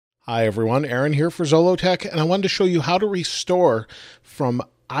Hi everyone, Aaron here for Zollotech, and I wanted to show you how to restore from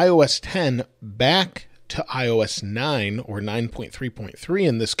iOS 10 back to iOS 9 or 9.3.3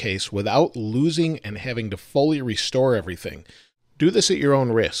 in this case without losing and having to fully restore everything. Do this at your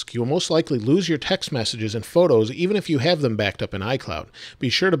own risk. You will most likely lose your text messages and photos even if you have them backed up in iCloud. Be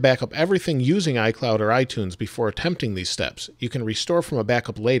sure to back up everything using iCloud or iTunes before attempting these steps. You can restore from a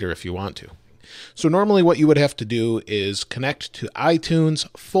backup later if you want to. So normally what you would have to do is connect to iTunes,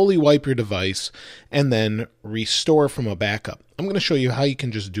 fully wipe your device, and then restore from a backup. I'm going to show you how you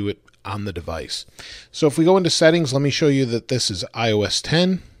can just do it on the device. So if we go into settings, let me show you that this is iOS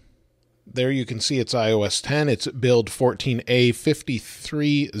 10. There you can see it's iOS 10. It's build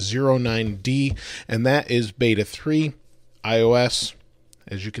 14A5309D, and that is beta 3 iOS.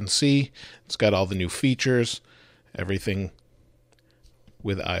 As you can see, it's got all the new features, everything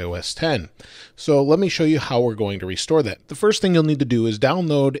with iOS 10. So let me show you how we're going to restore that. The first thing you'll need to do is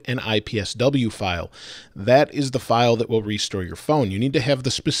download an IPSW file. That is the file that will restore your phone. You need to have the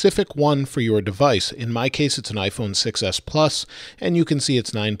specific one for your device. In my case, it's an iPhone 6s Plus, and you can see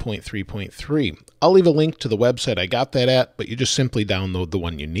it's 9.3.3. I'll leave a link to the website I got that at, but you just simply download the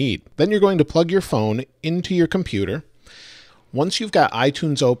one you need. Then you're going to plug your phone into your computer. Once you've got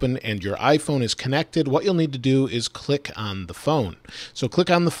iTunes open and your iPhone is connected, what you'll need to do is click on the phone. So click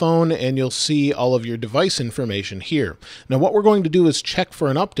on the phone and you'll see all of your device information here. Now what we're going to do is check for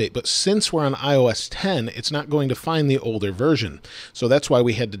an update, but since we're on iOS 10, it's not going to find the older version. So that's why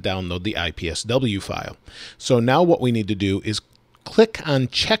we had to download the IPSW file. So now what we need to do is click on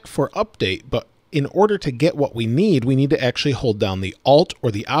check for update, but in order to get what we need to actually hold down the Alt or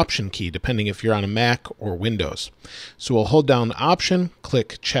the Option key, depending if you're on a Mac or Windows. So we'll hold down Option,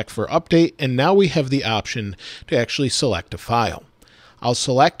 click Check for Update, and now we have the option to actually select a file. I'll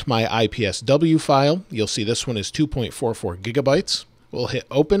select my IPSW file. You'll see this one is 2.44 gigabytes. We'll hit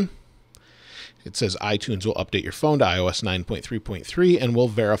Open. It says iTunes will update your phone to iOS 9.3.3, and we'll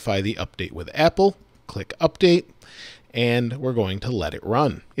verify the update with Apple. Click Update. And we're going to let it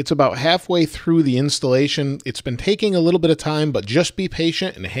run. It's about halfway through the installation. It's been taking a little bit of time, but just be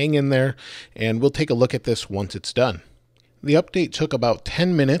patient and hang in there, and we'll take a look at this once it's done. The update took about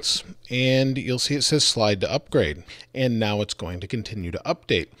 10 minutes, and you'll see it says slide to upgrade, and now it's going to continue to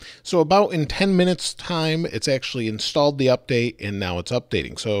update. So about in 10 minutes time, it's actually installed the update, and now it's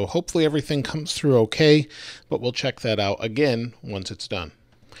updating. So hopefully everything comes through okay, but we'll check that out again once it's done.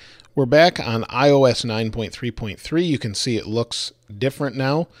 We're back on iOS 9.3.3. You can see it looks different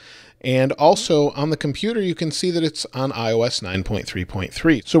now. And also on the computer, you can see that it's on iOS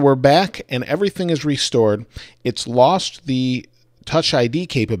 9.3.3. So we're back and everything is restored. It's lost the Touch ID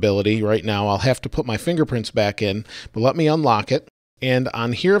capability right now. I'll have to put my fingerprints back in, but let me unlock it. And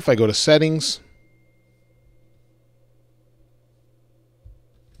on here, if I go to Settings,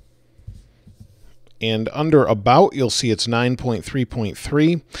 and under About, you'll see it's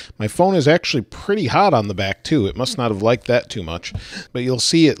 9.3.3. My phone is actually pretty hot on the back too. It must not have liked that too much. But you'll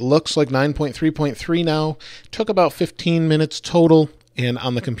see it looks like 9.3.3 now. Took about 15 minutes total. And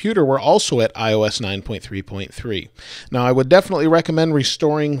on the computer, we're also at iOS 9.3.3. Now, I would definitely recommend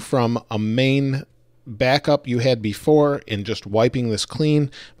restoring from a main backup you had before and just wiping this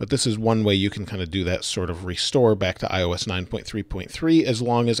clean, but this is one way you can kind of do that sort of restore back to iOS 9.3.3 as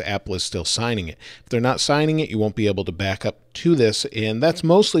long as Apple is still signing it. If they're not signing it, you won't be able to back up to this, and that's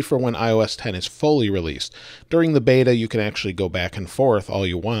mostly for when iOS 10 is fully released. During the beta, you can actually go back and forth all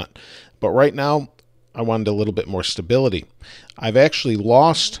you want, but right now, I wanted a little bit more stability. I've actually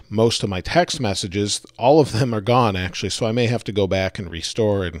lost most of my text messages. All of them are gone, actually, so I may have to go back and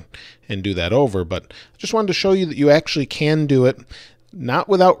restore and do that over. But I just wanted to show you that you actually can do it, not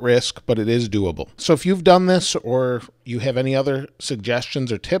without risk, but it is doable. So if you've done this or you have any other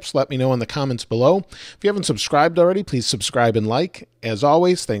suggestions or tips, let me know in the comments below. If you haven't subscribed already, please subscribe and like. As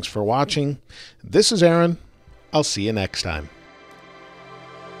always, thanks for watching. This is Aaron. I'll see you next time.